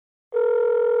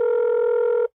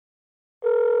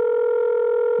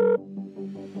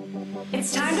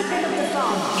It's time to pick up the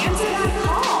phone. Answer that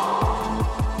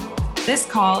call. This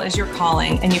call is your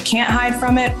calling, and you can't hide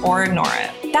from it or ignore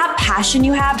it. That passion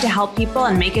you have to help people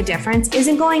and make a difference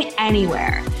isn't going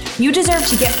anywhere. You deserve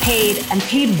to get paid, and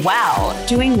paid well,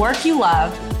 doing work you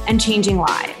love and changing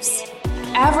lives.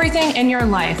 Everything in your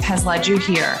life has led you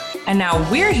here, and now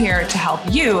we're here to help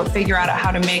you figure out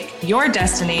how to make your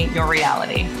destiny your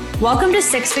reality. Welcome to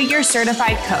Six Figure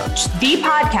Certified Coach, the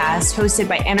podcast hosted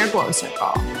by Inner Glow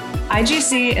Circle.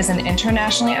 IGC is an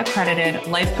internationally accredited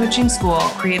life coaching school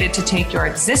created to take your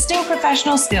existing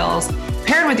professional skills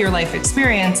paired with your life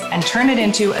experience and turn it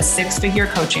into a six-figure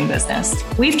coaching business.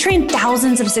 We've trained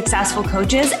thousands of successful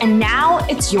coaches, and now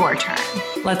it's your turn.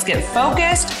 Let's get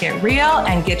focused, get real,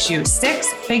 and get you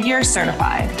six-figure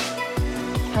certified.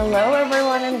 Hello,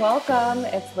 everyone, and welcome.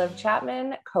 It's Liv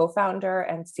Chapman, co-founder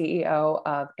and CEO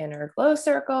of Inner Glow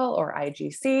Circle, or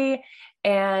IGC.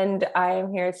 And I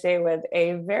am here today with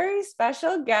a very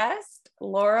special guest,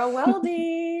 Laura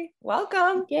Weldy.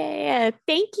 Welcome. Yeah,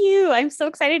 thank you. I'm so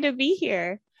excited to be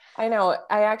here. I know.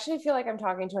 I actually feel like I'm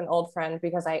talking to an old friend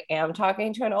because I am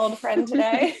talking to an old friend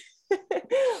today.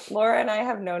 Laura and I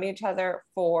have known each other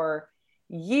for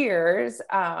years.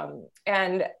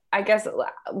 And I guess,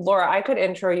 Laura, I could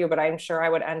intro you, but I'm sure I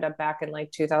would end up back in like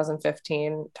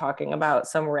 2015 talking about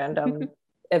some random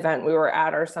event we were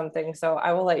at or something. So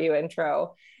I will let you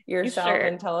intro yourself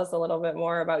and tell us a little bit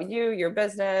more about you, your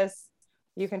business.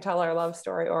 You can tell our love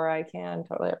story, or I can.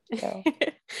 Totally up to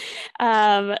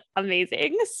you.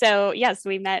 Amazing. So yes,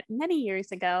 we met many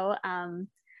years ago.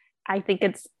 I think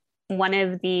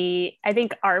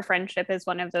our friendship is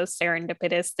one of those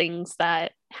serendipitous things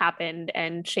that happened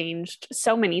and changed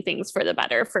so many things for the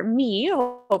better for me,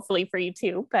 hopefully for you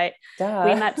too. But we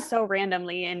met so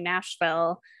randomly in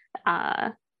Nashville,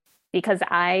 because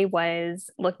I was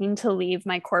looking to leave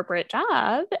my corporate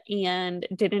job and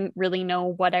didn't really know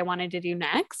what I wanted to do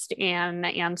next. And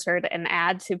I answered an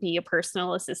ad to be a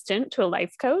personal assistant to a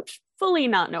life coach, fully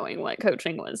not knowing what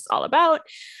coaching was all about.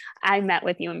 I met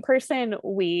with you in person.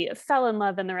 We fell in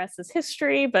love, and the rest is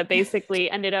history, but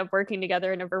basically ended up working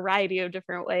together in a variety of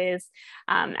different ways,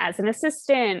 as an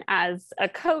assistant, as a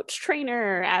coach,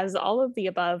 trainer, as all of the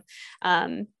above.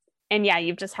 And yeah,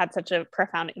 you've just had such a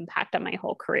profound impact on my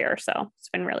whole career. So it's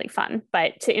been really fun.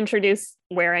 But to introduce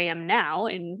where I am now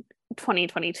in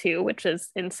 2022, which is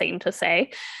insane to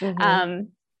say,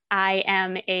 I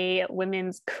am a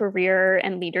women's career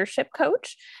and leadership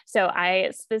coach. So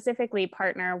I specifically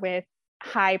partner with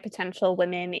high potential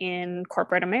women in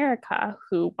corporate America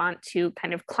who want to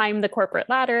kind of climb the corporate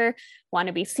ladder, want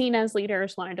to be seen as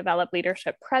leaders, want to develop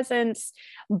leadership presence,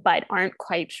 but aren't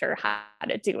quite sure how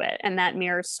to do it. And that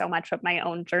mirrors so much of my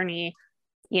own journey.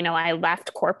 You know, I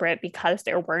left corporate because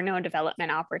there were no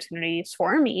development opportunities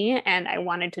for me, and I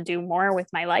wanted to do more with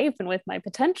my life and with my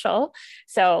potential.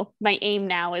 So my aim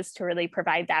now is to really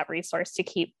provide that resource to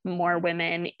keep more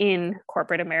women in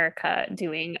corporate America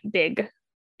doing big,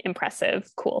 impressive,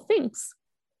 cool things.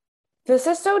 This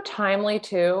is so timely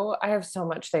too. I have so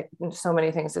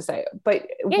many things to say, but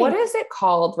what is it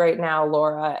called right now,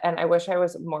 Laura? And I wish I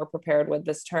was more prepared with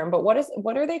this term, but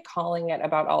what are they calling it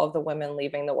about all of the women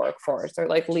leaving the workforce or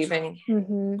like leaving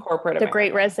corporate America? The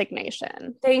Great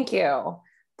Resignation. Thank you.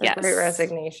 The Great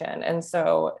Resignation. And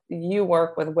so you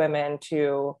work with women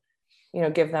to,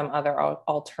 give them other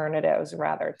alternatives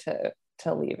rather to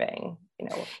leaving,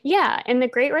 Yeah. And the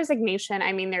Great Resignation,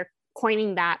 I mean, they're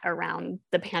coining that around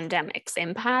the pandemic's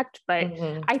impact, but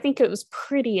I think it was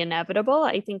pretty inevitable.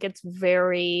 I think it's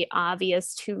very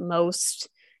obvious to most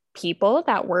people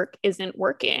that work isn't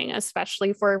working,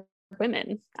 especially for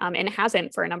women, and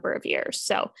hasn't for a number of years.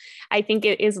 So I think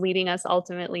it is leading us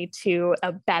ultimately to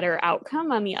a better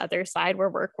outcome on the other side where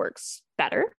work works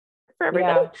better for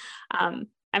everybody. Yeah.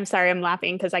 I'm sorry, I'm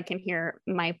laughing because I can hear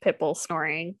my pit bull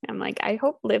snoring. I'm like, I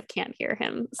hope Liv can't hear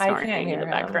him snoring in the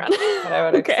background. But I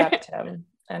would accept him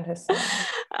and his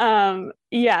son.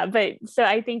 But so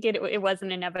I think it was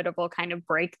an inevitable kind of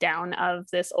breakdown of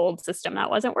this old system that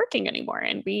wasn't working anymore.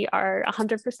 And we are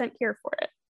 100% here for it.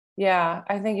 Yeah,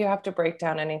 I think you have to break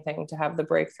down anything to have the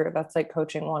breakthrough. That's like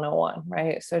coaching 101,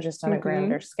 right? So just on a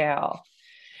grander scale.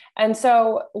 And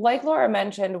so, like Laura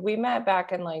mentioned, we met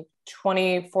back in like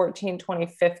 2014,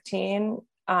 2015.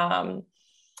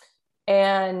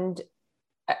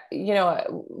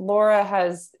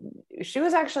 Laura she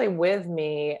was actually with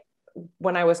me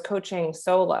when I was coaching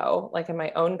solo, like in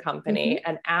my own company.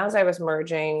 And as I was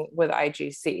merging with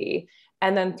IGC,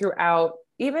 and then throughout,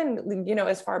 even,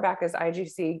 as far back as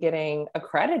IGC getting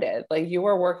accredited, like you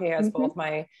were working as both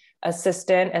my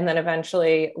assistant, and then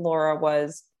eventually Laura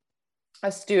was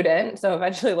a student. So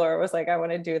eventually Laura was like, I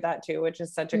want to do that too, which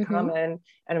is such a common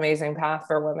and amazing path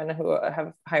for women who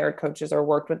have hired coaches or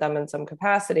worked with them in some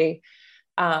capacity.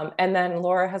 And then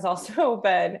Laura has also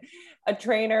been a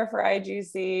trainer for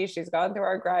IGC. She's gone through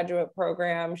our graduate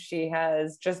program. She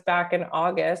has just back in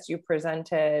August, you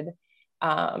presented,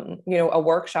 a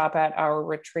workshop at our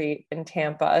retreat in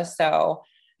Tampa. So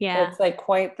it's like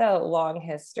quite the long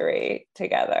history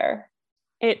together.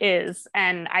 It is.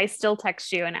 And I still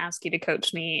text you and ask you to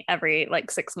coach me every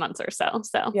like 6 months or so.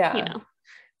 So,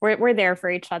 we're there for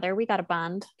each other. We got a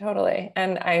bond. Totally.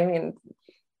 And I mean,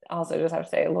 also just have to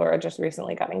say, Laura just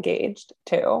recently got engaged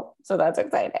too. So that's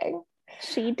exciting.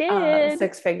 She did.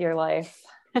 6-figure life,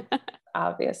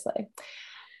 obviously.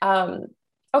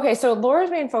 Okay. So Laura's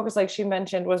main focus, like she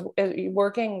mentioned, was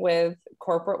working with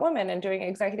corporate women and doing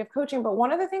executive coaching. But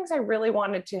one of the things I really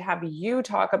wanted to have you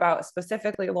talk about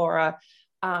specifically, Laura,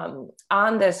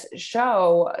 on this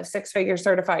show, 6-figure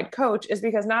certified coach, is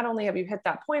because not only have you hit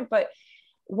that point, but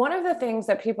one of the things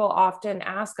that people often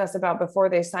ask us about before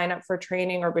they sign up for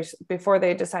training or before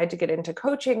they decide to get into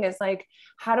coaching is like,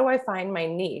 how do I find my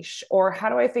niche? Or how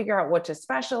do I figure out what to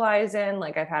specialize in?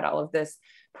 Like, I've had all of this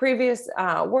previous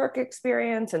work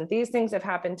experience and these things have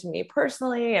happened to me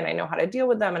personally, and I know how to deal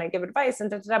with them and I give advice and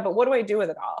but what do I do with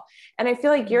it all? And I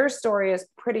feel like your story is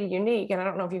pretty unique. And I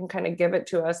don't know if you can kind of give it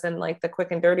to us in like the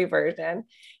quick and dirty version.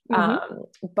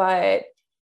 But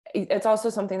it's also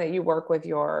something that you work with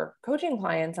your coaching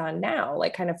clients on now,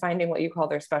 like kind of finding what you call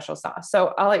their special sauce.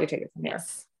 So I'll let you take it from here.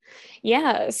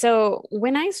 Yeah. So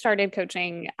when I started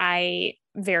coaching, I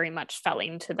very much fell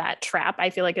into that trap.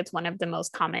 I feel like it's one of the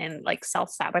most common like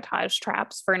self-sabotage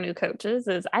traps for new coaches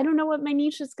is I don't know what my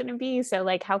niche is going to be. So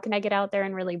like, how can I get out there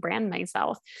and really brand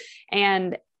myself?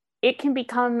 And it can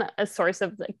become a source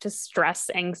of like just stress,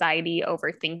 anxiety,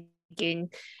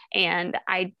 overthinking. And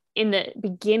I, in the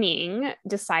beginning,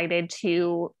 decided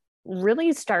to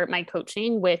really start my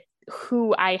coaching with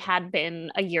who I had been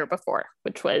a year before,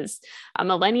 which was a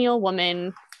millennial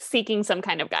woman seeking some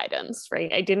kind of guidance,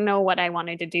 right? I didn't know what I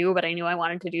wanted to do, but I knew I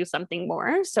wanted to do something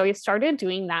more. So I started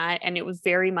doing that, and it was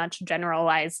very much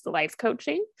generalized life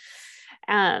coaching.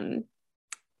 After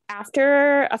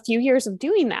a few years of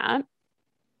doing that,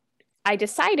 I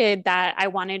decided that I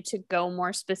wanted to go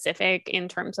more specific in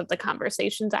terms of the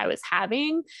conversations I was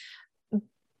having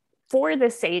for the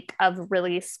sake of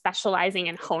really specializing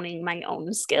and honing my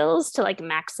own skills to like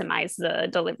maximize the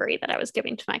delivery that I was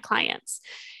giving to my clients.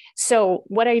 So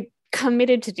what I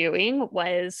committed to doing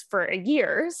was for a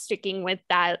year, sticking with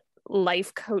that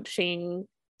life coaching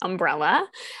umbrella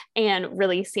and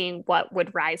really seeing what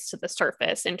would rise to the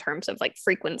surface in terms of like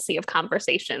frequency of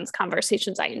conversations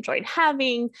I enjoyed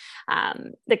having,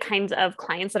 the kinds of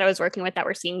clients that I was working with that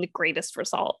were seeing the greatest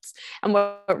results. And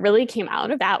what really came out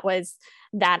of that was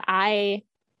that I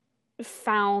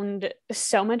found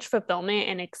so much fulfillment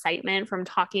and excitement from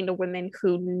talking to women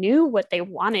who knew what they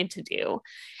wanted to do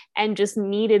and just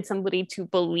needed somebody to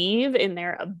believe in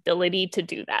their ability to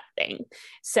do that thing.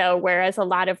 So whereas a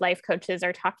lot of life coaches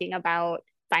are talking about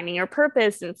finding your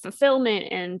purpose and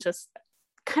fulfillment and just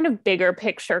kind of bigger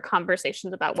picture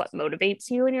conversations about what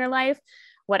motivates you in your life,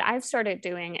 what I've started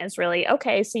doing is really,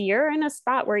 okay, so you're in a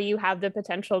spot where you have the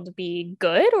potential to be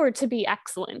good or to be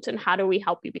excellent. And how do we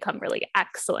help you become really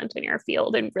excellent in your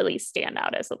field and really stand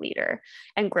out as a leader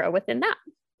and grow within that?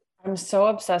 I'm so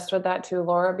obsessed with that too,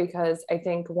 Laura, because I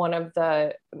think one of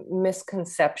the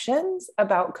misconceptions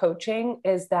about coaching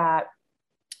is that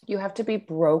you have to be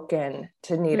broken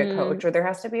to need a coach, or there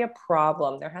has to be a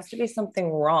problem. There has to be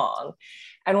something wrong.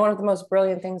 And one of the most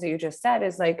brilliant things that you just said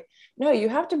is like, no, you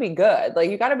have to be good. Like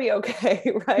you got to be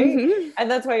okay. Right. And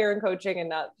that's why you're in coaching and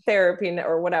not therapy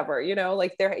or whatever,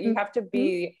 like you have to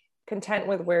be content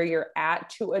with where you're at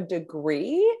to a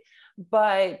degree,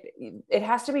 but it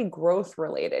has to be growth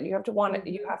related. You have to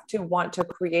want to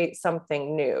create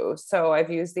something new. So I've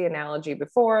used the analogy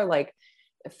before, like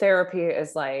therapy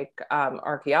is like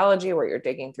archaeology, where you're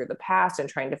digging through the past and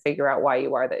trying to figure out why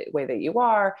you are the way that you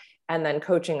are. And then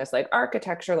coaching is like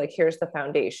architecture, like here's the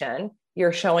foundation.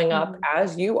 You're showing up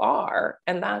as you are,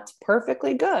 and that's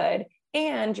perfectly good.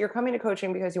 And you're coming to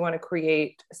coaching because you want to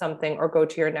create something or go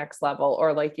to your next level,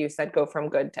 or like you said, go from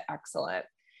good to excellent.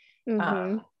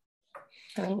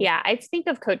 Yeah, I think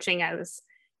of coaching as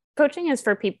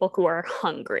for people who are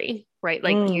hungry, right?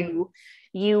 Like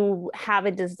you have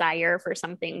a desire for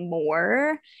something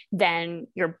more than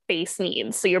your base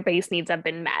needs. So your base needs have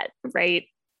been met, right?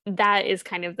 That is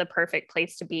kind of the perfect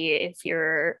place to be if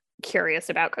you're curious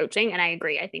about coaching. And I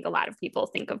agree. I think a lot of people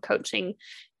think of coaching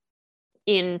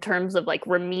in terms of like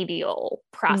remedial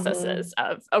processes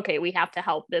of, okay, we have to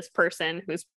help this person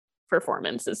who's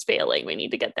performance is failing. We need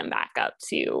to get them back up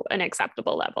to an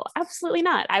acceptable level. Absolutely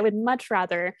not. I would much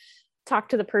rather talk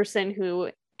to the person who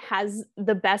has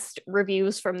the best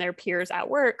reviews from their peers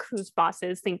at work, whose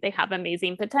bosses think they have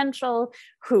amazing potential,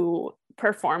 who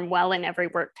perform well in every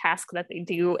work task that they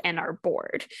do and are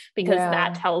bored, because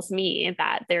that tells me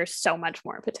that there's so much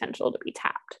more potential to be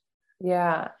tapped.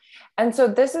 Yeah. And so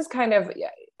this is kind of,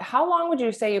 how long would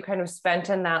you say you kind of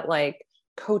spent in that like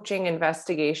coaching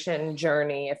investigation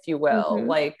journey, if you will? Mm-hmm.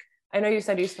 Like, I know you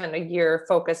said you spent a year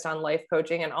focused on life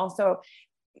coaching, and also,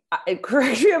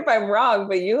 correct me if I'm wrong,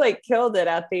 but you like killed it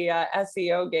at the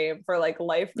SEO game for like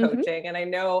life coaching. Mm-hmm. And I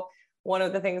know one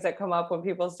of the things that come up when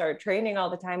people start training all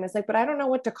the time is like, but I don't know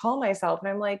what to call myself. And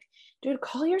I'm like, dude,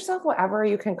 call yourself whatever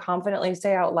you can confidently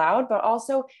say out loud, but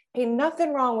also, hey,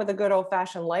 nothing wrong with a good old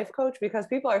fashioned life coach, because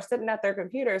people are sitting at their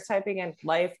computers typing in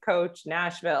life coach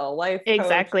Nashville, life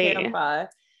coach Tampa.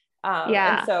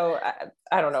 And so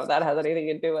I don't know if that has anything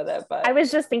to do with it, but I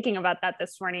was just thinking about that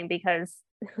this morning, because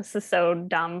this is so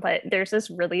dumb, but there's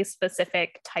this really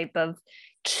specific type of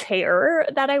chair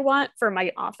that I want for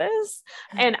my office.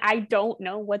 And I don't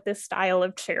know what this style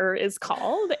of chair is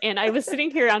called. And I was sitting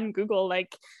here on Google,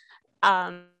 like,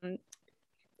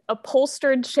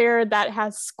 upholstered chair that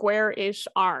has square-ish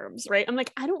arms, right? I'm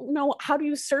like, I don't know. How do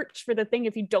you search for the thing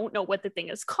if you don't know what the thing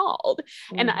is called?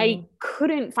 Mm-hmm. And I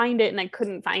couldn't find it.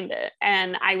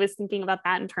 And I was thinking about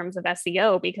that in terms of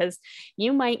SEO, because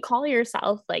you might call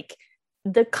yourself like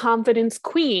the confidence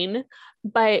queen,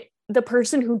 but the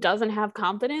person who doesn't have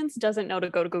confidence doesn't know to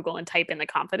go to Google and type in the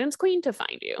confidence queen to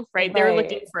find you, right? They're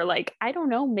looking for like, I don't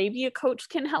know, maybe a coach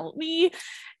can help me.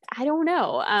 I don't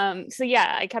know. So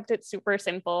yeah, I kept it super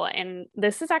simple. And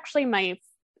this is actually my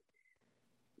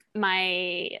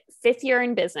 5th year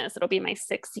in business. It'll be my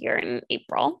 6th year in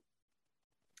April.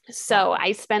 So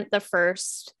I spent the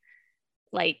first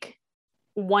like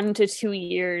 1 to 2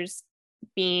 years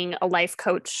being a life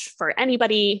coach for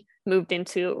anybody, moved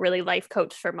into really life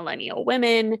coach for millennial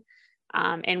women,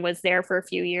 and was there for a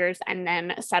few years, and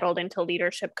then settled into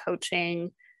leadership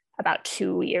coaching about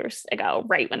 2 years ago,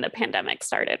 right when the pandemic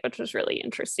started, which was really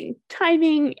interesting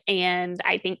timing. And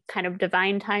I think kind of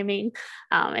divine timing.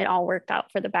 It all worked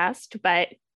out for the best, but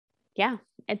yeah,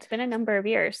 it's been a number of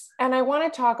years. And I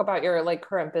want to talk about your like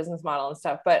current business model and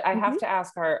stuff, but I have to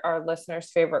ask our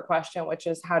listeners' favorite question, which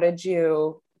is, how did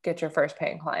you get your first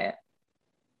paying client?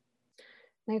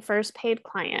 My first paid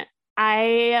client.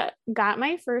 I got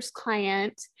my first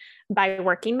client by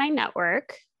working my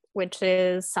network, which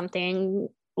is something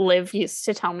Liv used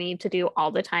to tell me to do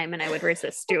all the time and I would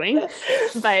resist doing.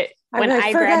 But when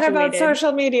I forget about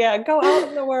social media, go out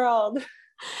in the world.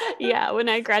 Yeah. When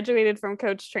I graduated from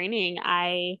coach training,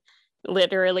 I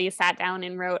literally sat down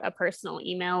and wrote a personal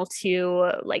email to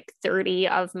like 30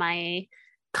 of my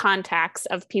contacts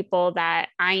of people that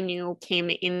I knew came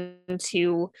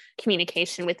into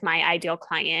communication with my ideal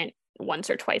client once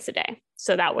or twice a day.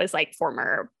 So that was like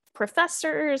former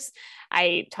professors.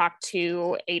 I talked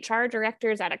to HR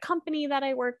directors at a company that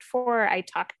I worked for. I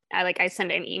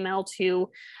sent an email to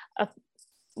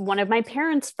one of my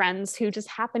parents' friends who just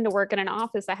happened to work in an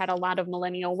office that had a lot of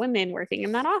millennial women working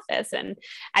in that office. And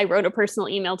I wrote a personal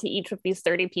email to each of these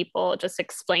 30 people, just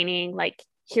explaining like,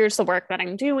 here's the work that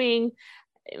I'm doing.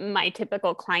 My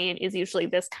typical client is usually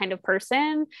this kind of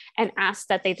person, and ask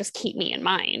that they just keep me in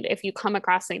mind. If you come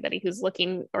across anybody who's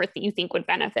looking or you think would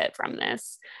benefit from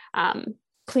this,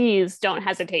 please don't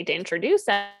hesitate to introduce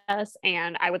us.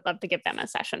 And I would love to give them a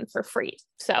session for free.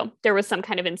 So there was some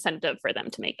kind of incentive for them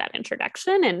to make that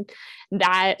introduction. And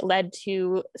that led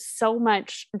to so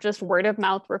much just word of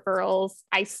mouth referrals.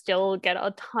 I still get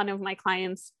a ton of my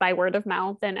clients by word of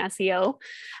mouth and SEO.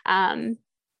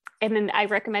 And then I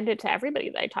recommend it to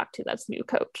everybody that I talk to that's new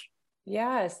coach.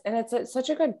 Yes. And it's such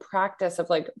a good practice of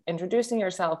like introducing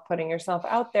yourself, putting yourself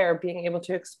out there, being able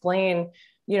to explain,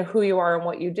 who you are and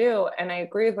what you do. And I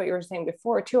agree with what you were saying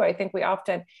before too. I think we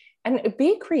often, and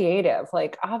be creative,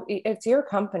 like it's your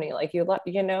company. Like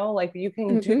like you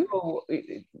can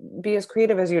be as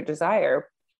creative as you desire.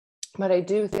 But I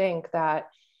do think that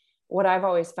what I've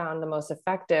always found the most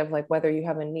effective, like whether you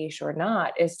have a niche or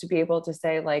not, is to be able to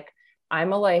say like,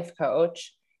 I'm a life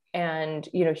coach, and,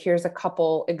 here's a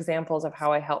couple examples of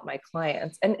how I help my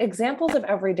clients, and examples of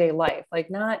everyday life,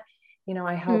 like not,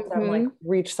 I help them like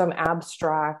reach some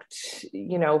abstract,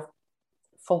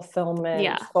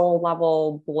 fulfillment, soul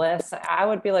level bliss. I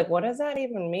would be like, what does that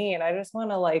even mean? I just want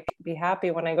to like be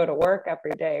happy when I go to work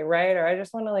every day. Right. Or I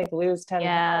just want to like lose 10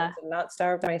 pounds and not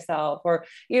starve myself, or,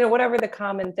 whatever the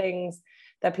common things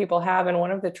that people have. And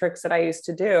one of the tricks that I used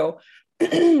to do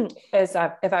is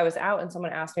if I was out and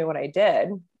someone asked me what I did,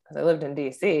 because I lived in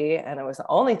DC and it was the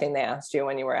only thing they asked you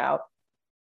when you were out,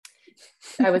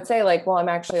 I would say like, well, I'm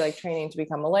actually like training to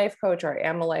become a life coach, or I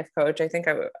am a life coach. I think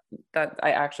that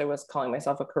I actually was calling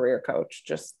myself a career coach,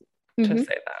 just to say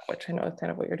that, which I know is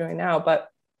kind of what you're doing now, but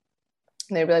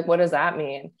they'd be like, what does that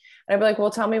mean? And I'd be like, well,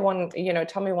 tell me one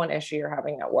issue you're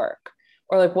having at work,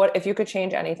 or like, what, if you could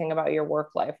change anything about your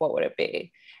work life, what would it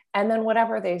be? And then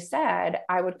whatever they said,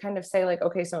 I would kind of say like,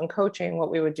 okay, so in coaching, what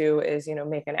we would do is,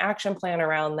 make an action plan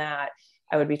around that.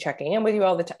 I would be checking in with you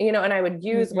all the time, and I would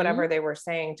use whatever they were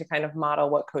saying to kind of model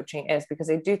what coaching is, because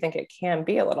I do think it can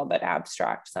be a little bit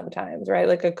abstract sometimes, right?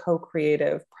 Like a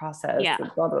co-creative process,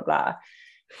 blah, blah, blah.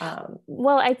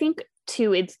 Well, I think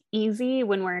too, it's easy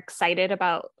when we're excited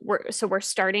about, we're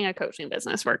starting a coaching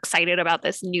business. We're excited about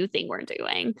this new thing we're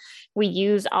doing. We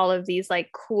use all of these like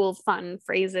cool, fun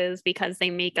phrases because they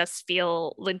make us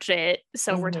feel legit.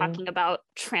 So we're talking about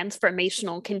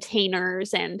transformational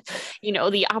containers and,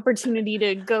 the opportunity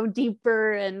to go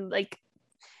deeper and like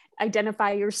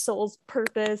identify your soul's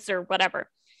purpose or whatever.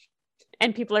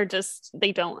 And people are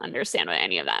they don't understand what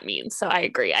any of that means. So I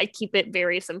agree. I keep it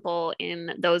very simple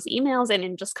in those emails and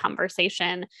in just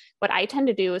conversation. What I tend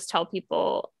to do is tell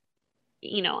people,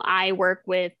 I work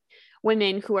with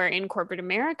women who are in corporate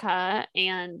America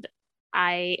and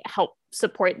I help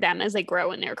support them as they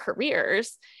grow in their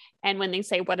careers. And when they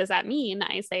say, what does that mean?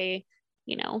 I say,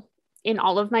 in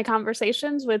all of my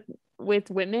conversations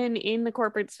with women in the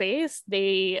corporate space,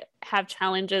 they have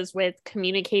challenges with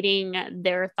communicating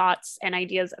their thoughts and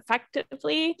ideas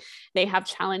effectively. They have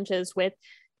challenges with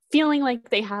feeling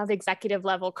like they have executive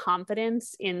level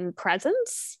confidence in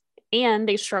presence, and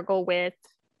they struggle with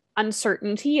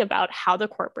uncertainty about how the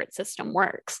corporate system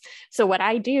works. So what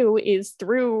I do is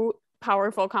through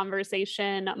powerful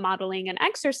conversation, modeling, and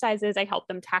exercises, I help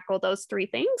them tackle those three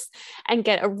things and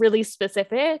get a really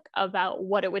specific about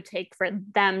what it would take for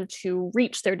them to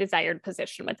reach their desired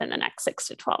position within the next 6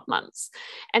 to 12 months.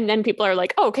 And then people are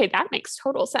like, oh, okay, that makes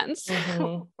total sense.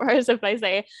 Whereas if I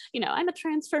say, I'm a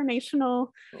transformational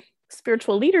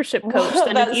spiritual leadership coach,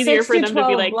 then it's easier for them to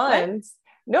be like, months.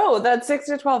 No, that 6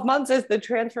 to 12 months is the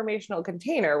transformational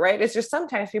container, right? It's just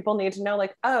sometimes people need to know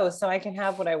like, oh, so I can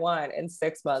have what I want in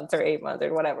 6 months or 8 months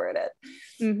or whatever it is.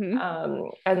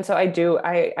 And so I do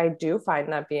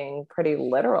find that being pretty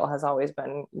literal has always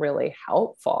been really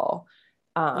helpful.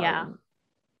 And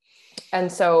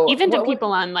so even to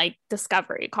people on like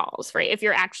discovery calls, right? If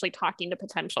you're actually talking to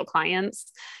potential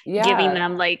clients, giving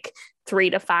them like 3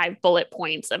 to 5 bullet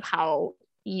points of how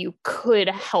you could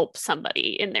help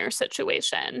somebody in their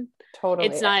situation. Totally.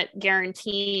 It's not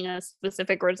guaranteeing a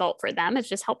specific result for them. It's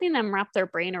just helping them wrap their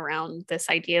brain around this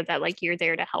idea that like you're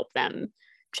there to help them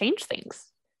change things.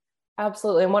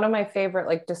 Absolutely. And one of my favorite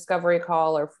like discovery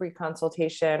call or free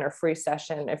consultation or free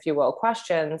session, if you will,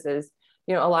 questions is,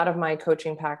 a lot of my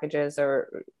coaching packages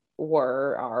are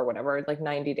whatever, like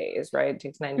 90 days, right? It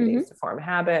takes 90 days to form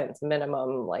habits,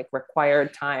 minimum like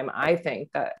required time, I think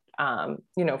that,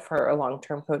 for a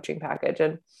long-term coaching package.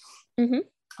 And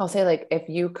I'll say like, if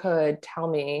you could tell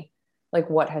me like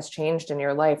what has changed in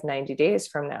your life 90 days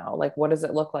from now, like, what does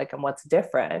it look like and what's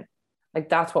different? Like,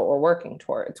 that's what we're working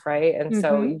towards. Right. And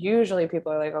so usually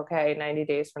people are like, okay, 90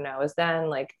 days from now is then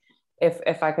like,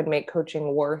 if I could make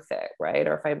coaching worth it, right?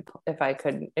 Or if I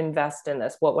could invest in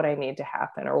this, what would I need to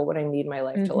happen? Or what would I need my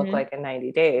life to look like in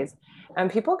 90 days?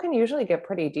 And people can usually get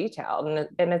pretty detailed.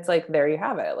 And it's like, there you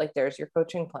have it. Like, there's your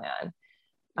coaching plan.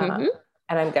 And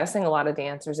I'm guessing a lot of the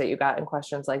answers that you got in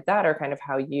questions like that are kind of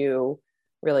how you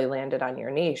really landed on your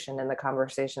niche and in the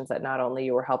conversations that not only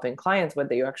you were helping clients with,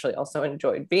 that you actually also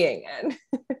enjoyed being in.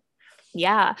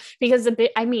 Yeah, because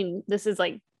this is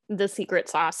like the secret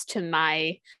sauce to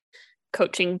my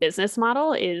coaching business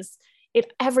model is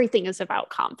everything is about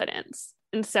confidence.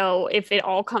 And so if it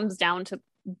all comes down to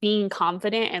being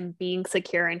confident and being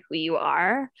secure in who you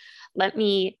are, let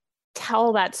me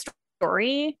tell that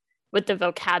story with the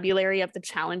vocabulary of the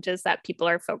challenges that people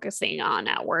are focusing on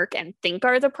at work and think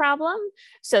are the problem,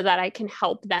 so that I can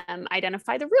help them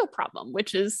identify the real problem,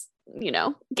 which is,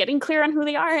 getting clear on who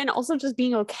they are and also just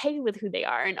being okay with who they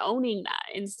are and owning that,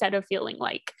 instead of feeling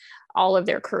like all of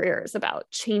their career is about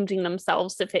changing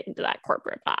themselves to fit into that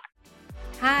corporate box.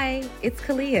 Hi, it's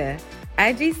Kalia,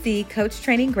 IGC coach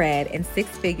training grad and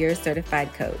 6-figure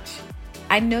certified coach.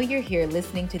 I know you're here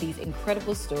listening to these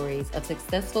incredible stories of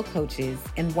successful coaches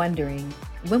and wondering,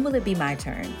 when will it be my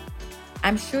turn?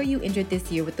 I'm sure you entered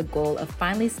this year with the goal of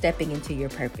finally stepping into your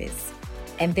purpose.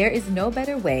 And there is no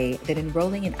better way than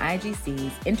enrolling in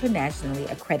IGC's internationally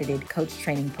accredited coach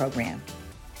training program.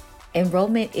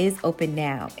 Enrollment is open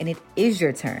now, and it is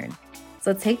your turn.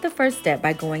 So take the first step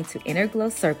by going to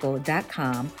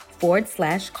innerglowcircle.com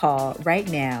 @IGC.com/call right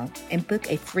now and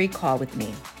book a free call with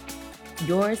me.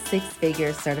 Your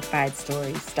six-figure certified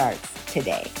story starts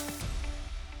today.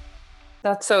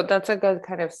 That's a good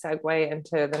kind of segue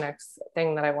into the next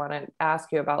thing that I want to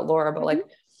ask you about, Laura, but like,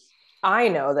 I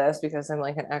know this because I'm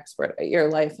like an expert at your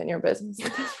life and your business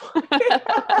at this point.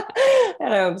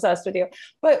 And I'm obsessed with you.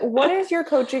 But what does your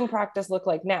coaching practice look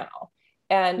like now?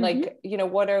 And like, you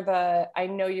know, I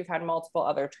know you've had multiple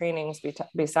other trainings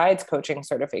besides coaching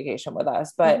certification with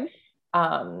us, but, you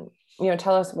know,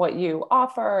 tell us what you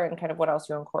offer and kind of what else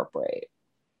you incorporate.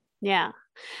 Yeah.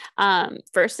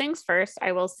 First things first,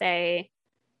 I will say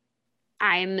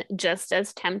I'm just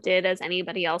as tempted as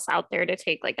anybody else out there to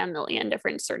take like a million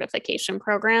different certification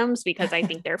programs because I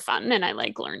think they're fun and I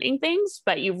like learning things,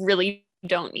 but you really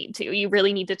don't need to. You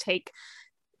really need to take,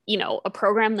 you know, a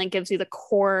program that gives you the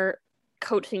core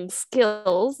coaching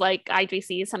skills, like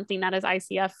IGC, something that is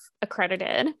ICF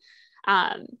accredited.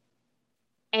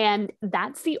 And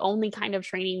that's the only kind of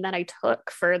training that I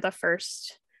took for the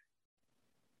first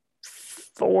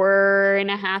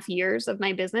 4.5 years of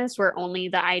my business, were only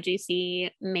the IGC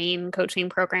main coaching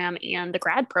program and the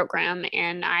grad program.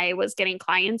 And I was getting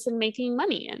clients and making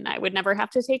money, and I would never have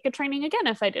to take a training again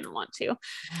if I didn't want to.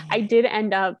 I did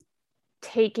end up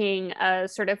taking a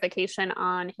certification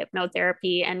on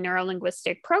hypnotherapy and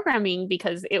neurolinguistic programming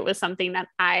because it was something that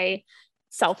I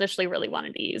selfishly really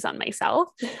wanted to use on myself.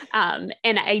 And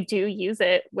I do use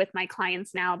it with my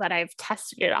clients now that I've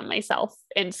tested it on myself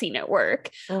and seen it work.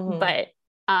 But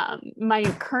my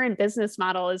current business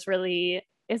model is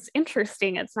it's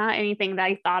interesting. It's not anything that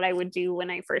I thought I would do when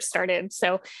I first started.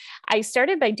 So I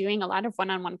started by doing a lot of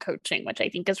one-on-one coaching, which I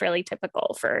think is really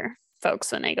typical for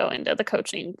folks when they go into the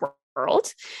coaching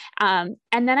world. And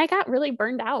then I got really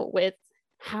burned out with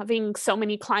having so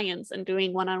many clients and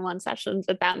doing one-on-one sessions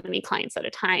with that many clients at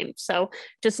a time. So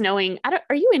just knowing,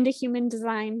 are you into human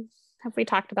design? Have we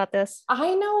talked about this?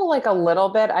 I know like a little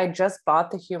bit. I just bought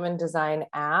the human design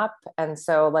app. And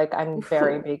so like, I'm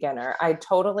very beginner. I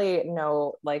totally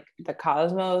know like the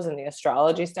cosmos and the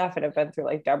astrology stuff. And I've been through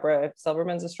like Deborah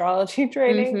Silverman's astrology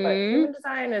training, but human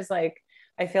design is like,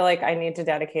 I feel like I need to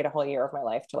dedicate a whole year of my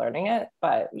life to learning it.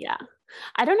 But yeah,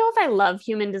 I don't know if I love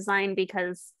human design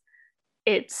because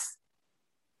it's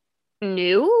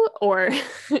new, or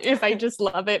if I just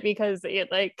love it because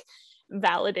it like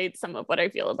validates some of what I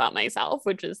feel about myself,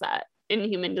 which is that in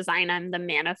human design, I'm the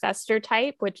manifestor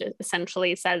type, which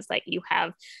essentially says that you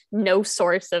have no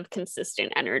source of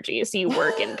consistent energy. So you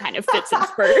work in kind of fits and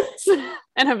spurts.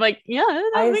 And I'm like, yeah,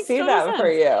 I see that sense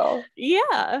for you.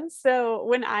 Yeah. So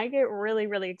when I get really,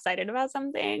 really excited about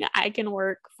something, I can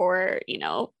work for,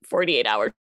 48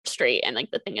 hours straight, and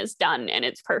like the thing is done and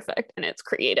it's perfect and it's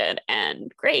created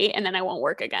and great, and then I won't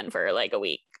work again for like a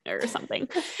week or something.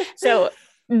 So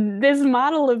this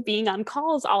model of being on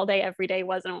calls all day every day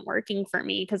wasn't working for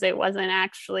me because it wasn't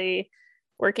actually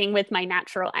working with my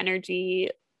natural energy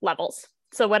levels.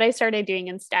 So what I started doing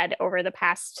instead over the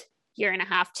past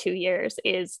 1.5 to 2 years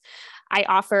is I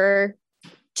offer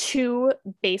 2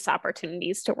 base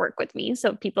opportunities to work with me.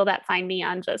 So people that find me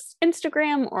on just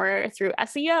Instagram or through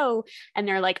SEO, and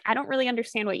they're like, I don't really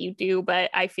understand what you do, but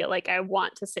I feel like I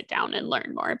want to sit down and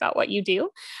learn more about what you do.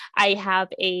 I have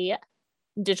a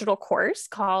digital course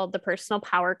called the Personal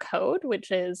Power Code,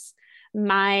 which is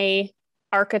my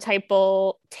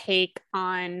archetypal take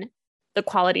on the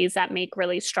qualities that make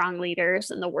really strong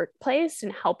leaders in the workplace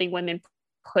and helping women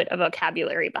put a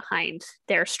vocabulary behind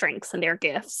their strengths and their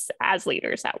gifts as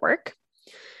leaders at work.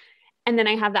 And then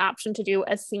I have the option to do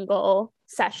a single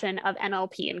session of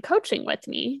NLP and coaching with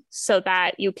me so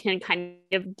that you can kind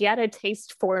of get a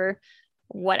taste for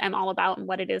what I'm all about and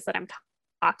what it is that I'm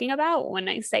talking about when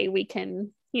I say we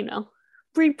can,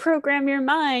 reprogram your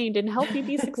mind and help you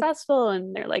be successful.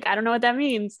 And they're like, I don't know what that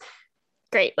means.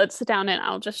 Great, let's sit down and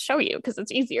I'll just show you, because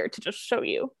it's easier to just show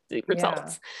you the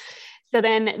results. So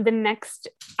then the next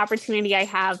opportunity I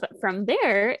have from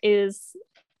there is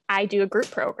I do a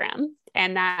group program,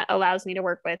 and that allows me to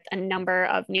work with a number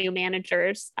of new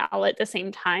managers all at the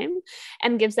same time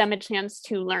and gives them a chance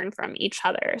to learn from each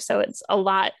other. So it's a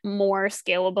lot more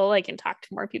scalable. I can talk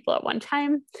to more people at one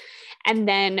time. And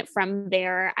then from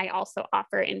there, I also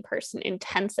offer in-person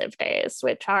intensive days,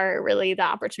 which are really the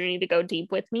opportunity to go deep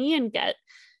with me and get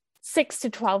 6 to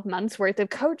 12 months worth of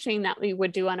coaching that we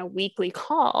would do on a weekly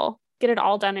call, get it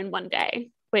all done in one day,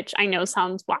 which I know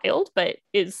sounds wild, but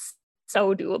is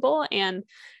so doable. And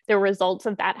the results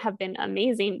of that have been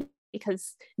amazing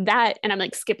because that, and I'm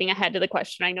like skipping ahead to the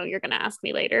question I know you're going to ask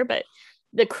me later, but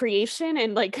the creation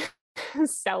and like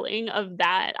selling of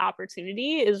that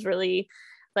opportunity is really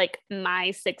like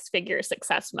my 6-figure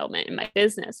success moment in my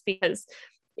business, because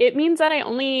it means that I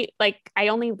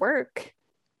only work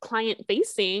client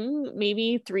facing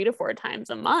maybe 3 to 4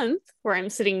 times a month, where I'm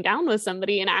sitting down with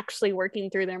somebody and actually working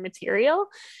through their material.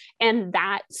 And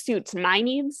that suits my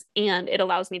needs, and it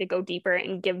allows me to go deeper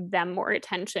and give them more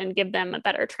attention, give them a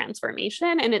better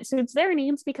transformation. And it suits their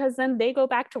needs, because then they go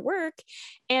back to work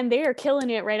and they are killing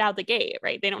it right out the gate,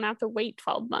 right? They don't have to wait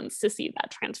 12 months to see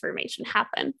that transformation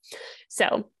happen.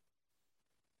 So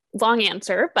long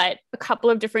answer, but a couple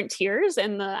of different tiers.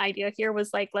 And the idea here was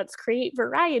like, let's create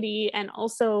variety and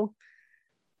also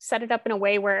set it up in a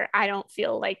way where I don't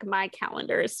feel like my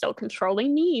calendar is still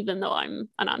controlling me, even though I'm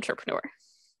an entrepreneur.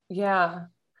 Yeah.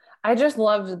 I just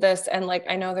loved this. And like,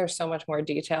 I know there's so much more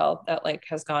detail that like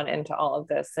has gone into all of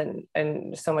this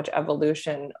and so much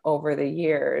evolution over the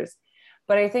years.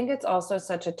 But I think it's also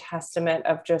such a testament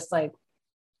of just like,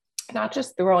 not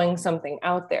just throwing something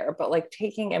out there, but like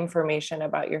taking information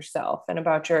about yourself and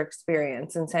about your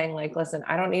experience and saying like, listen,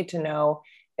 I don't need to know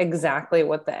exactly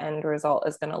what the end result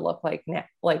is going to look like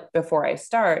like before I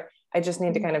start. I just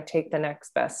need to kind of take the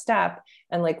next best step.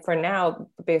 And like, for now,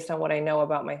 based on what I know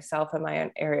about myself and my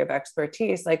own area of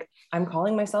expertise, like I'm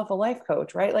calling myself a life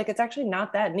coach, right? Like, it's actually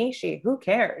not that niche-y. Who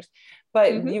cares?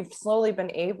 But you've slowly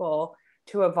been able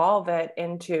to evolve it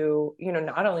into, you know,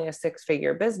 not only a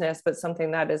 6-figure business, but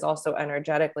something that is also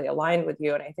energetically aligned with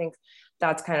you. And I think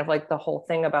that's kind of like the whole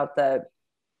thing about the,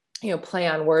 you know, play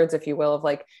on words, if you will, of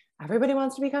like, everybody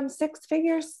wants to become 6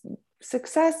 figures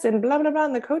success and blah, blah, blah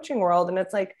in the coaching world. And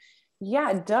it's like,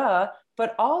 yeah, duh.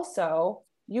 But also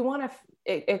you want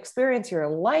to experience your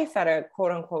life at a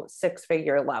quote unquote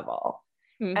 6-figure level.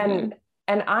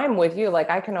 And I'm with you. Like,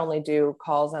 I can only do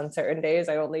calls on certain days.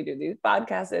 I only do these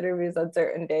podcast interviews on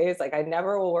certain days. Like, I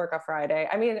never will work a Friday.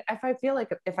 I mean, if I feel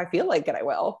like it, I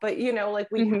will, but you know, like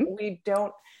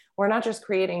we're not just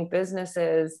creating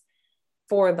businesses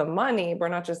for the money. We're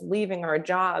not just leaving our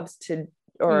jobs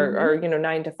or, you know,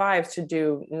 9 to 5s to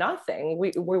do nothing.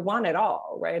 We want it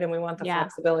all. Right. And we want the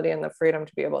flexibility and the freedom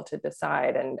to be able to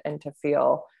decide and to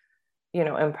feel, you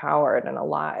know, empowered and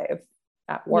alive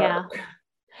at work. Yeah.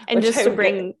 And just to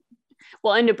bring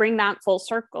that full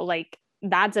circle, like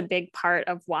that's a big part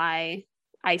of why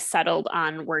I settled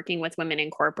on working with women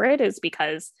in corporate, is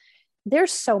because there's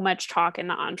so much talk in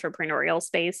the entrepreneurial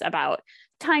space about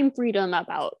time freedom,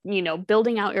 about, you know,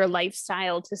 building out your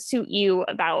lifestyle to suit you,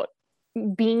 about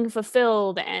being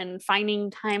fulfilled and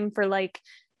finding time for like,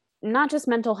 not just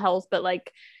mental health, but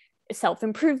like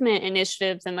self-improvement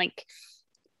initiatives and like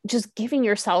just giving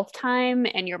yourself time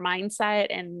and your mindset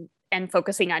and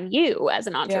focusing on you as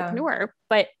an entrepreneur. Yeah.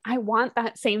 But I want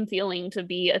that same feeling to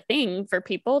be a thing for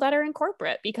people that are in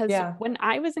corporate, because when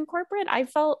I was in corporate, I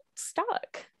felt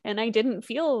stuck and I didn't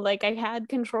feel like I had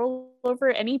control over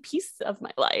any piece of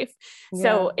my life. Yeah.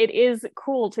 So it is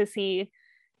cool to see,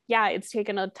 it's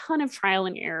taken a ton of trial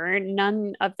and error.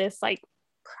 None of this like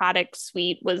product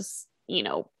suite was, you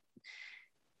know,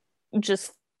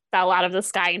 just fell out of the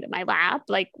sky into my lap.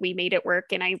 Like, we made it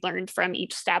work and I learned from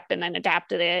each step and then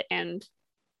adapted it. And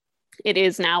it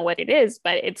is now what it is,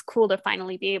 but it's cool to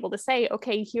finally be able to say,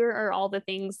 okay, here are all the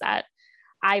things that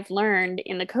I've learned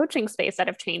in the coaching space that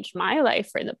have changed my life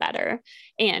for the better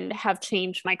and have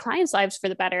changed my clients' lives for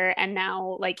the better. And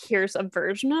now, like, here's a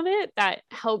version of it that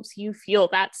helps you feel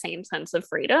that same sense of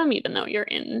freedom, even though you're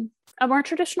in a more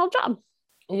traditional job.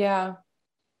 Yeah.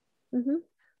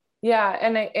 Yeah.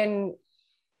 And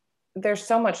there's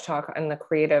so much talk in the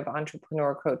creative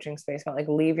entrepreneur coaching space about like,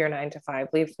 leave your 9 to 5,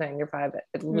 leave the 9 to 5,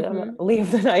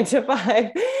 leave the 9 to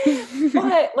 5.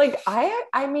 But like,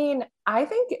 I mean, I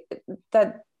think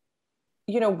that,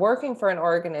 you know, working for an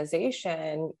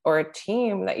organization or a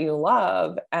team that you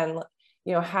love and,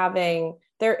 you know,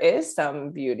 there is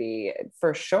some beauty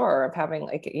for sure of having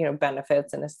like, you know,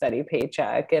 benefits and a steady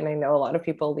paycheck. And I know a lot of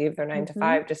people leave their 9 to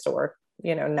 5 just to work,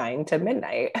 you know, 9 to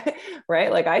midnight,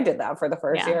 right? Like, I did that for the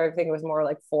first year. I think it was more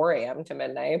like 4 a.m. to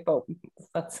midnight, but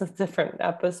that's a different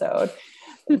episode.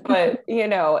 But, you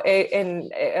know,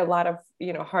 and a lot of,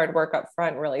 you know, hard work up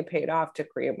front really paid off to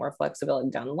create more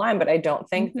flexibility down the line. But I don't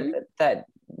think that,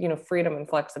 you know, freedom and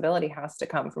flexibility has to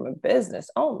come from a business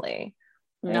only.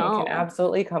 Right? No. It can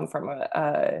absolutely come from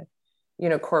a you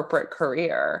know, corporate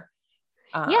career.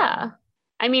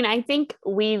 I mean, I think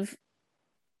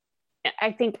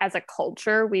as a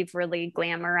culture, we've really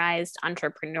glamorized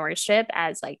entrepreneurship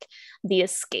as like the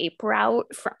escape route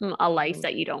from a life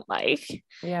that you don't like.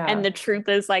 Yeah. And the truth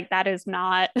is, like, that is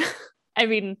not, I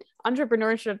mean,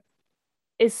 entrepreneurship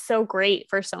is so great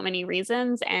for so many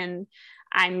reasons. And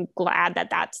I'm glad that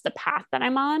that's the path that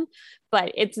I'm on,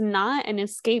 but it's not an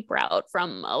escape route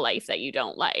from a life that you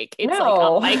don't like. It's like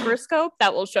a microscope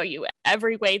that will show you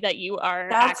every way that you are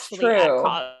actually at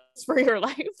cause for your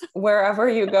life. Wherever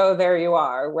you go, there you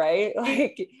are, right?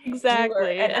 Like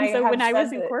exactly. And so when I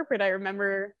was in corporate, I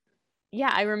remember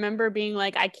being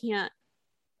like, I can't,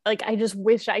 like, I just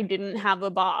wish I didn't have a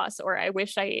boss, or I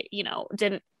wish I,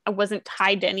 I wasn't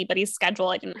tied to anybody's schedule.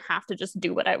 I didn't have to just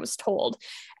do what I was told.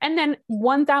 And then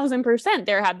 1000%,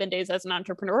 there have been days as an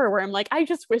entrepreneur where I'm like, I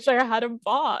just wish I had a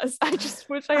boss. I just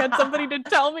wish I had somebody to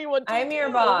tell me what to I'm do. your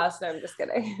boss. No, I'm just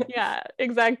kidding. Yeah,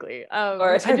 exactly.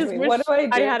 Or I just wish what do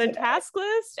I had today? a task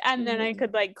list, and then I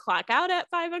could like clock out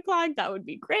at 5 o'clock. That would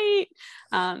be great.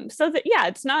 So that, yeah,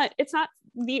 it's not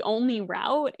the only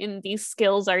route, and these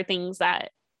skills are things that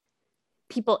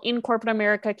people in corporate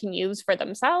America can use for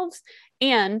themselves.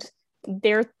 And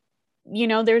there's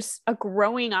a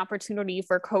growing opportunity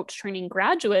for coach training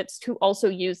graduates to also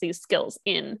use these skills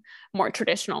in more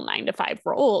traditional 9-to-5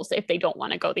 roles if they don't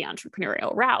want to go the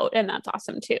entrepreneurial route. And that's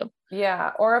awesome too.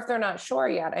 Yeah. Or if they're not sure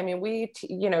yet. I mean,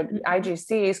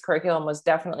 IGC's curriculum was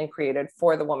definitely created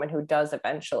for the woman who does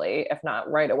eventually, if not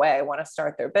right away, want to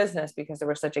start their business, because there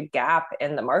was such a gap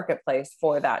in the marketplace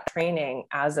for that training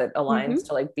as it aligns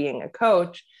to like being a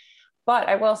coach. But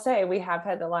I will say we have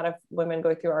had a lot of women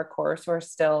go through our course who are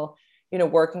still,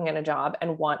 working in a job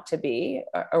and want to be,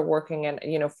 or working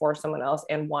in, for someone else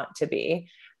and want to be.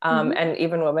 And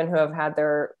even women who have had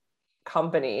their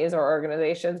companies or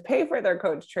organizations pay for their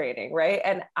coach training. Right.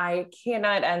 And I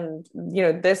cannot end,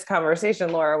 this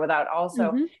conversation, Laura, without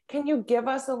also, can you give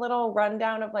us a little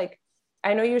rundown of like,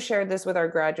 I know you shared this with our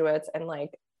graduates and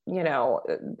like,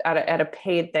 at a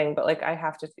paid thing, but like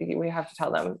we have to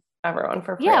tell them, everyone,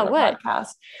 for free on the podcast,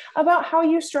 about how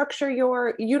you structure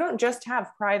you don't just have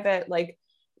private like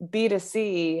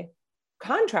B2C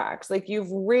contracts. Like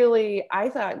you've really, I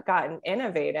thought, gotten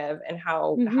innovative in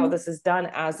how this is done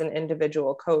as an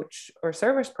individual coach or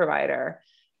service provider,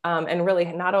 and really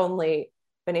not only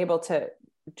been able to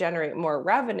generate more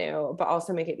revenue, but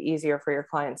also make it easier for your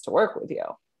clients to work with you.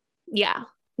 Yeah.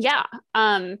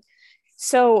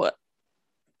 So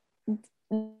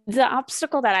the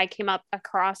obstacle that I came up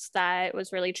across that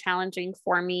was really challenging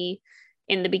for me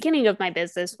in the beginning of my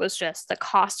business was just the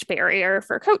cost barrier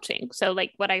for coaching. So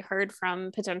like what I heard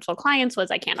from potential clients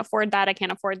was, I can't afford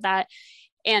that.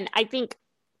 And I think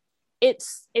it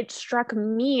struck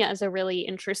me as a really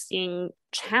interesting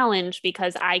challenge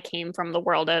because I came from the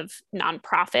world of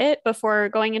nonprofit before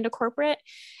going into corporate.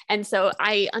 And so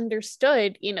I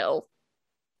understood,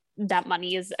 that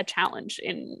money is a challenge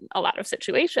in a lot of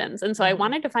situations. And so I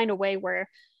wanted to find a way where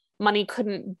money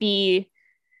couldn't be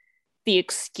the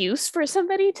excuse for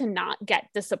somebody to not get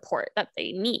the support that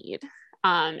they need.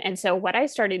 And so what I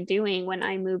started doing when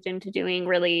I moved into doing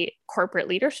really corporate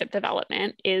leadership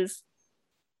development is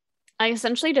I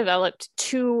essentially developed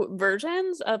 2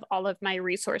 versions of all of my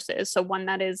resources. So one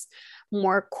that is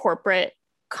more corporate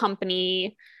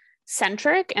company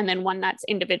centric, and then one that's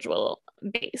individual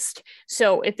based.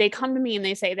 So if they come to me and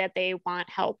they say that they want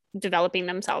help developing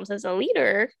themselves as a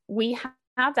leader, we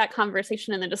have that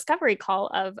conversation in the discovery call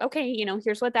of, okay,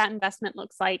 here's what that investment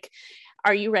looks like.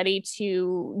 Are you ready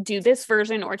to do this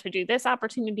version or to do this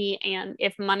opportunity? And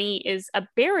if money is a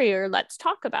barrier, let's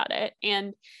talk about it.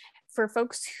 And for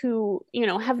folks who,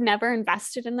 have never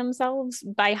invested in themselves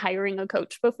by hiring a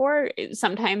coach before,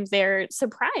 sometimes they're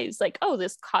surprised, like, oh,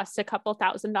 this costs a couple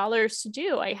 $1,000s to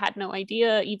do. I had no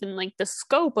idea even like the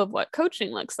scope of what coaching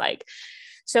looks like.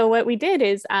 So what we did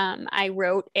is I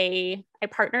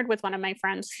partnered with one of my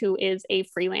friends who is a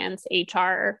freelance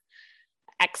HR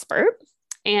expert,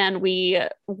 and we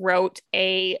wrote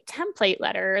a template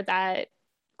letter that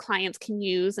clients can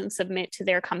use and submit to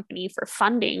their company for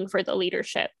funding for the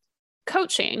leadership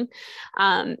coaching.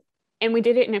 And we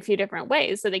did it in a few different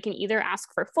ways. So they can either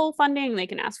ask for full funding, they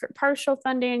can ask for partial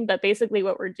funding, but basically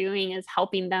what we're doing is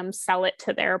helping them sell it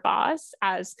to their boss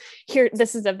as, here,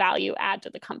 this is a value add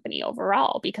to the company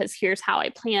overall, because here's how I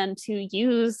plan to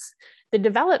use the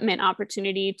development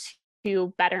opportunity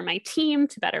to better my team,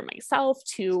 to better myself,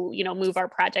 to, move our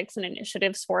projects and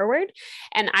initiatives forward.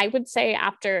 And I would say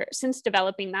since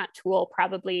developing that tool,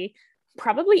 probably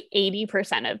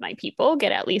 80% of my people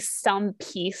get at least some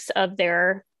piece of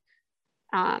their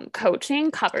coaching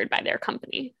covered by their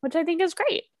company, which I think is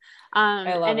great.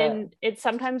 I love it. It's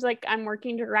sometimes like I'm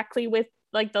working directly with,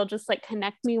 like, they'll just like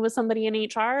connect me with somebody in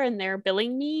HR and they're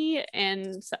billing me.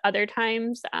 And other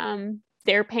times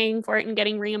they're paying for it and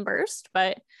getting reimbursed.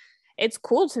 But it's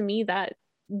cool to me that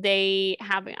they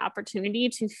have an opportunity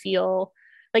to feel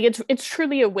like it's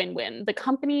truly a win-win. The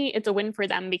company, it's a win for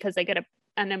them because they get a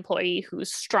an employee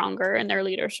who's stronger in their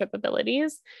leadership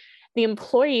abilities, the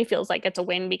employee feels like it's a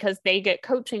win because they get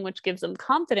coaching, which gives them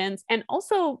confidence. And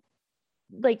also,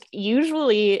 like,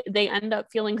 usually they end up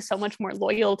feeling so much more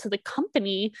loyal to the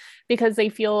company because they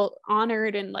feel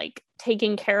honored and like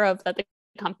taken care of, that the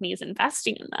company is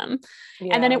investing in them.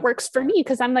 Yeah. And then it works for me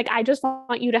because I'm like, I just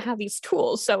want you to have these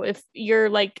tools. So if you're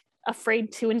like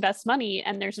afraid to invest money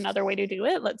and there's another way to do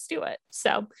it, let's do it.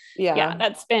 So yeah,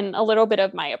 that's been a little bit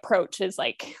of my approach, is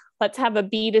like, let's have a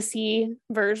B2C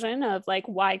version of like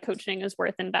why coaching is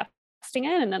worth investing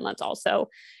in. And then let's also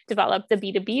develop the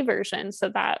B2B version so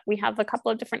that we have a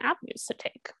couple of different avenues to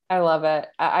take. I love it.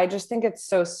 I just think it's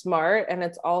so smart. And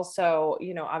it's also,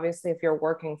 you know, obviously if you're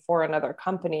working for another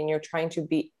company and you're trying to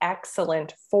be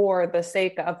excellent for the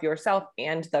sake of yourself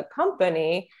and the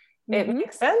company, it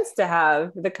makes sense to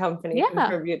have the company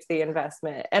contribute to the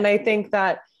investment. And I think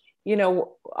that, you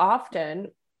know, often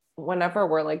whenever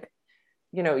we're like,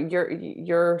 you know,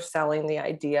 you're selling the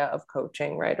idea of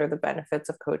coaching, right? Or the benefits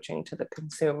of coaching to the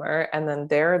consumer. And then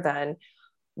they're then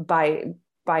by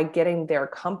getting their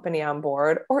company on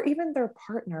board, or even their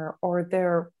partner or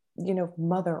their, you know,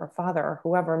 mother or father or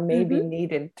whoever may be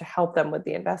needed to help them with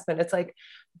the investment. It's like,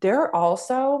 they're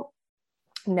also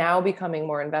now becoming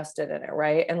more invested in it.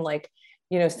 Right. And like,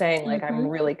 you know, saying like, I'm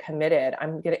really committed.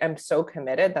 I'm so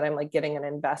committed that I'm like getting an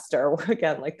investor,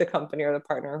 again, like the company or the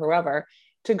partner or whoever,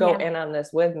 to go in on this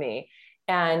with me.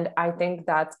 And I think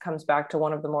that comes back to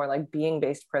one of the more like being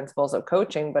based principles of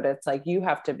coaching, but it's like, you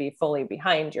have to be fully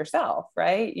behind yourself,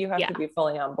 right? You have to be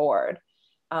fully on board.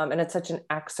 And it's such an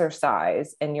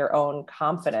exercise in your own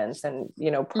confidence and,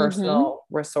 you know, personal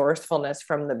resourcefulness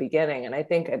from the beginning. And I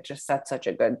think it just sets such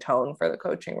a good tone for the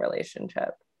coaching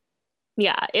relationship.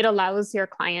 Yeah. It allows your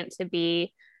client to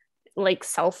be like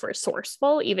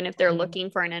self-resourceful. Even if they're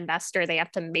looking for an investor, they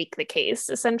have to make the case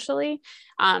essentially.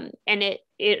 And it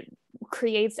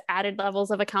creates added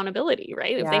levels of accountability,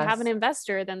 right? If they have an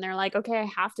investor, then they're like, okay, I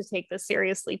have to take this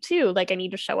seriously too. Like I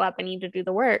need to show up, I need to do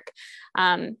the work.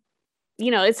 You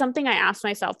know, it's something I asked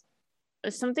myself.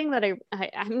 It's something that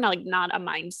I'm not a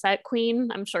mindset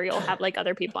queen. I'm sure you'll have like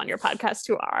other people on your podcast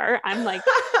who are. I'm like,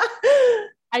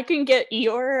 I can get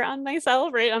Eeyore on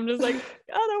myself, right? I'm just like,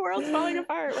 oh, the world's falling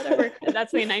apart, whatever.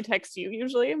 That's when I text you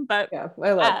usually. But yeah,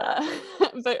 I love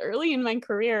that. But early in my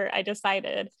career, I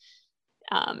decided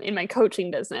in my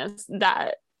coaching business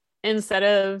that instead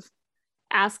of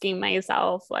asking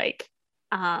myself like,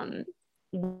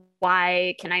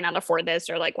 why can I not afford this?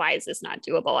 Or like, why is this not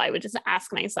doable? I would just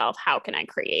ask myself, how can I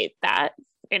create that?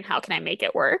 And how can I make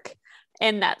it work?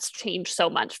 And that's changed so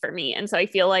much for me. And so I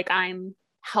feel like I'm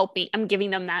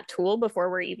giving them that tool before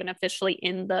we're even officially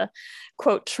in the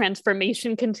quote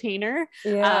transformation container.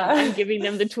 I'm giving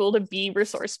them the tool to be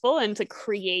resourceful and to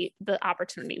create the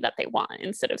opportunity that they want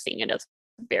instead of seeing it as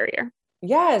a barrier.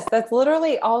 Yes, that's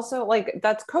literally also like,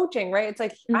 that's coaching, right? It's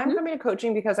like, I'm coming to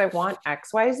coaching because I want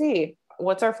XYZ.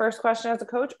 What's our first question as a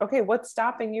coach? Okay, what's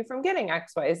stopping you from getting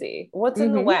XYZ? What's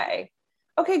in the way?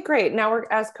 Okay, great. Now we're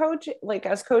as coach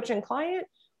and client,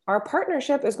 our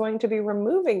partnership is going to be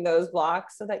removing those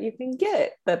blocks so that you can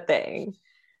get the thing.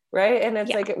 Right. And it's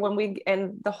like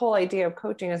and the whole idea of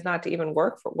coaching is not to even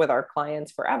work with our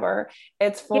clients forever.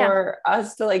 It's for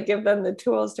us to like give them the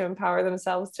tools to empower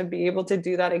themselves to be able to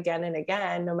do that again and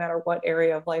again, no matter what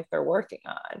area of life they're working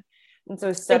on. And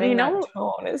so setting that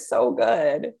tone is so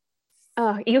good.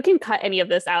 You can cut any of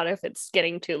this out if it's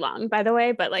getting too long, by the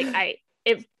way, but like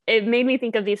it made me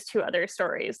think of these two other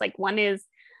stories. Like one is,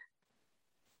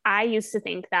 I used to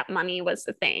think that money was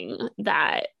the thing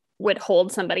that would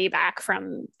hold somebody back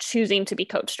from choosing to be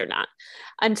coached or not,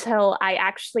 until I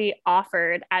actually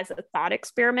offered as a thought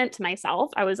experiment to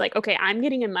myself. I was like, okay, I'm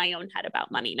getting in my own head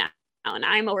about money now. And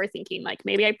I'm overthinking, like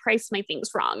maybe I priced my things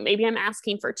wrong. Maybe I'm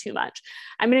asking for too much.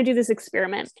 I'm going to do this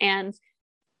experiment. And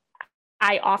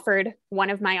I offered one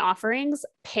of my offerings,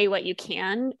 pay what you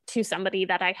can, to somebody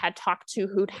that I had talked to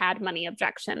who'd had money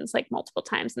objections like multiple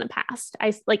times in the past.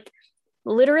 I like,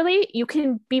 literally, you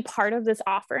can be part of this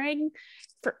offering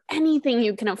for anything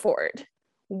you can afford.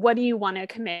 What do you want to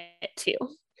commit to?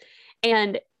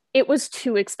 And it was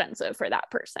too expensive for that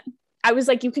person. I was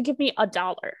like, you could give me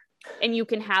 $1 and you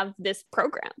can have this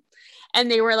program. And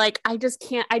they were like, I just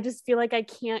feel like I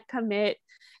can't commit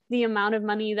the amount of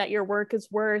money that your work is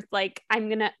worth. Like, I'm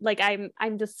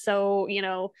just so,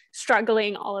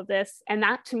 struggling, all of this. And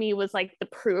that to me was like the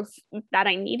proof that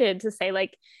I needed to say,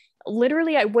 like,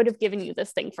 literally, I would have given you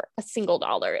this thing for a single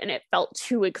 $1 and it felt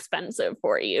too expensive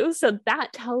for you. So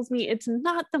that tells me it's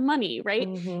not the money, right?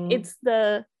 It's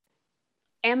the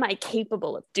am I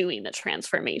capable of doing the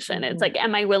transformation? It's like,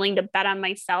 am I willing to bet on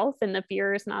myself? And the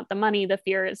fear is not the money. The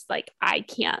fear is like, I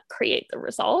can't create the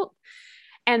result.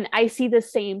 And I see the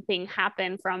same thing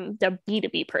happen from the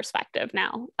B2B perspective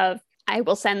now of, I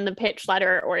will send the pitch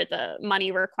letter or the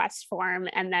money request form,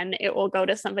 and then it will go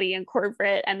to somebody in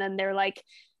corporate. And then they're like,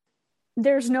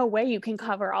 there's no way you can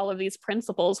cover all of these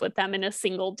principles with them in a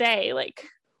single day. Like,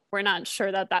 we're not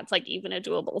sure that that's like even a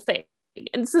doable thing.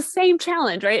 And it's the same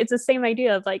challenge, right? It's the same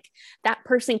idea of like, that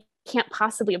person can't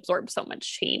possibly absorb so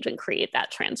much change and create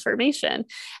that transformation.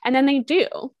 And then they do,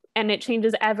 and it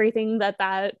changes everything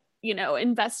that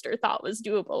investor thought was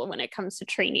doable when it comes to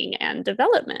training and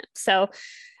development. So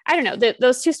I don't know,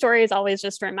 those two stories always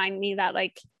just remind me that,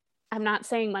 like, I'm not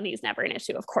saying money is never an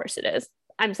issue. Of course it is.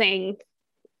 I'm saying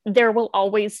there will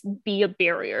always be a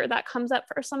barrier that comes up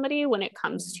for somebody when it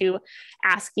comes to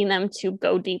asking them to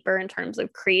go deeper in terms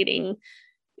of creating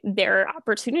their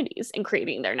opportunities and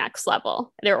creating their next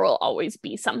level. There will always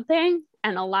be something.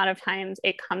 And a lot of times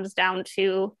it comes down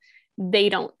to, they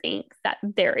don't think that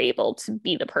they're able to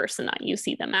be the person that you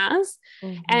see them as.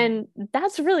 And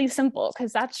that's really simple,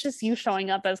 because that's just you showing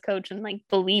up as coach and like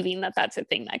believing that that's a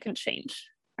thing that can change.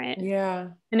 Right. Yeah.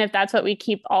 And if that's what we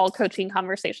keep all coaching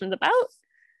conversations about,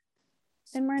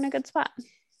 then we're in a good spot.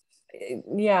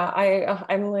 Yeah.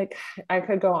 I'm like, I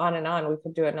could go on and on. We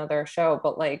could do another show,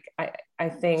 but like, I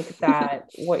think that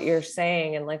what you're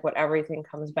saying and like what everything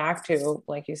comes back to,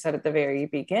 like you said at the very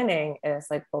beginning, is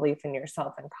like belief in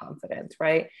yourself and confidence.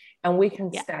 Right. And we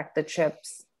can stack the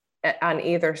chips on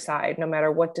either side, no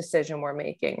matter what decision we're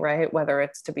making, right? Whether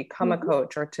it's to become a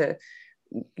coach or to,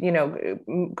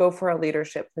 go for a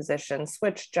leadership position,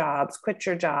 switch jobs, quit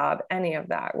your job, any of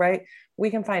that, right? We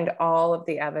can find all of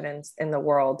the evidence in the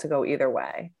world to go either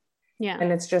way. Yeah.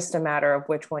 And it's just a matter of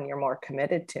which one you're more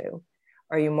committed to.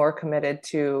 Are you more committed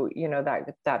to,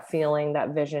 that feeling, that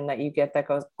vision that you get that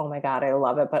goes, oh my God, I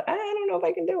love it, but I don't know if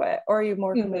I can do it. Or are you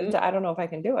more committed to, I don't know if I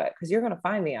can do it? Because you're going to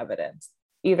find the evidence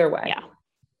either way.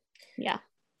 Yeah.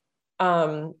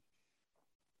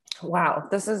 Wow.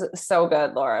 This is so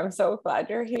good, Laura. I'm so glad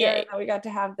you're here. Yay. And we got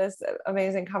to have this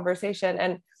amazing conversation.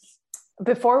 And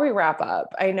before we wrap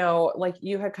up, I know like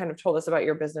you had kind of told us about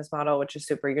your business model, which is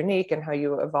super unique, and how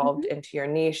you evolved into your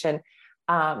niche. And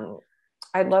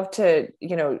I'd love to,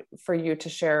 for you to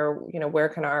share, where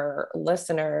can our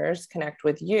listeners connect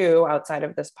with you outside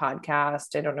of this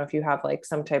podcast? I don't know if you have like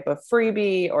some type of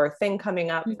freebie or thing coming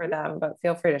up for them, but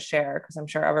feel free to share, because I'm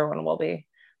sure everyone will be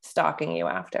stalking you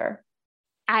after.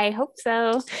 I hope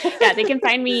so. Yeah, they can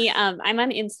find me. I'm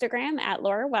on Instagram at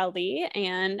Laura Weldy,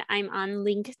 and I'm on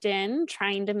LinkedIn,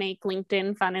 trying to make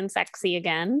LinkedIn fun and sexy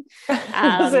again.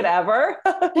 Is it ever?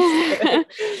 I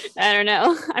don't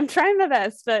know. I'm trying my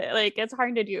best, but like, it's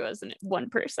hard to do as one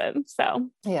person. So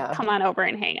come on over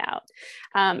and hang out.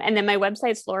 And then my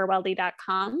website's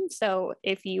lauraweldy.com. So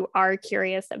if you are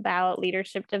curious about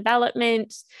leadership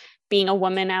development, being a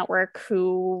woman at work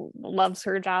who loves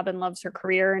her job and loves her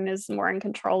career and is more in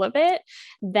control of it,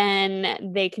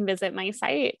 then they can visit my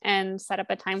site and set up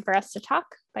a time for us to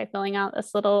talk by filling out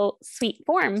this little sweet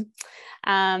form.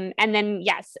 And then,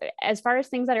 yes, as far as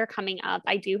things that are coming up,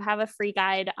 I do have a free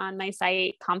guide on my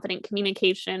site, Confident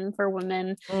Communication for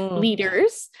Women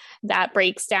Leaders, that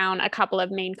breaks down a couple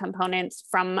of main components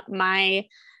from my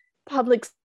public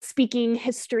speaking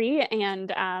history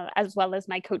and as well as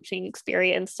my coaching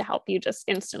experience to help you just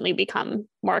instantly become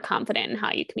more confident in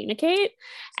how you communicate.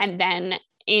 And then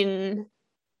in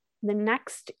the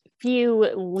next few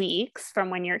weeks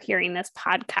from when you're hearing this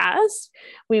podcast,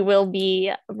 we will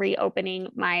be reopening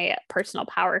my personal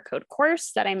power code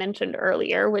course that I mentioned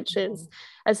earlier, which is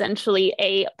essentially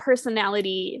a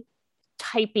personality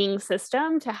typing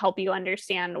system to help you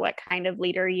understand what kind of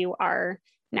leader you are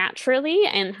naturally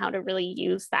and how to really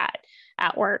use that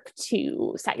at work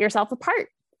to set yourself apart,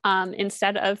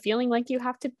 instead of feeling like you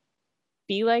have to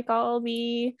be like all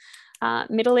the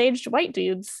middle-aged white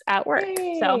dudes at work.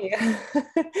 Yay. So,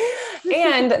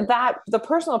 and that the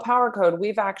personal power code,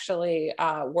 we've actually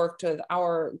worked with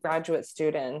our graduate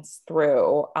students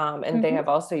through, and they have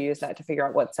also used that to figure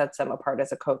out what sets them apart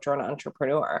as a coach or an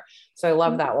entrepreneur. So I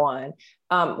love that one.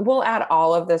 We'll add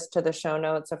all of this to the show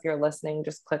notes. So if you're listening,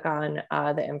 just click on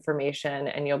the information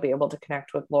and you'll be able to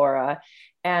connect with Laura.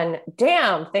 And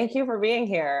damn, thank you for being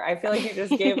here. I feel like you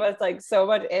just gave us like so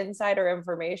much insider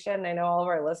information. I know all of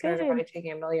our listeners are probably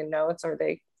taking a million notes, or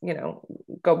they,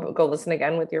 go listen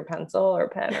again with your pencil or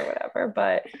pen or whatever.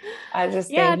 But I just,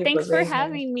 thanks for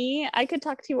having me. I could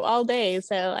talk to you all day.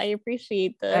 So I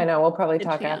appreciate I know we'll probably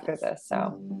talk after this.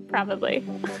 So probably.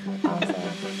 Awesome.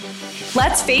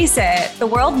 Let's face it, the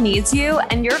world needs you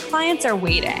and your clients are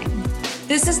waiting.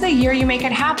 This is the year you make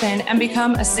it happen and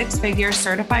become a six-figure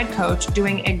certified coach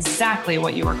doing exactly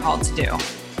what you were called to do.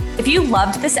 If you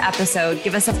loved this episode,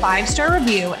 give us a 5-star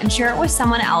review and share it with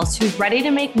someone else who's ready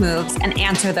to make moves and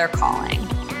answer their calling.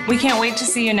 We can't wait to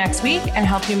see you next week and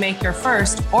help you make your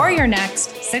first or your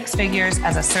next 6 figures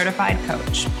as a certified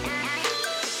coach.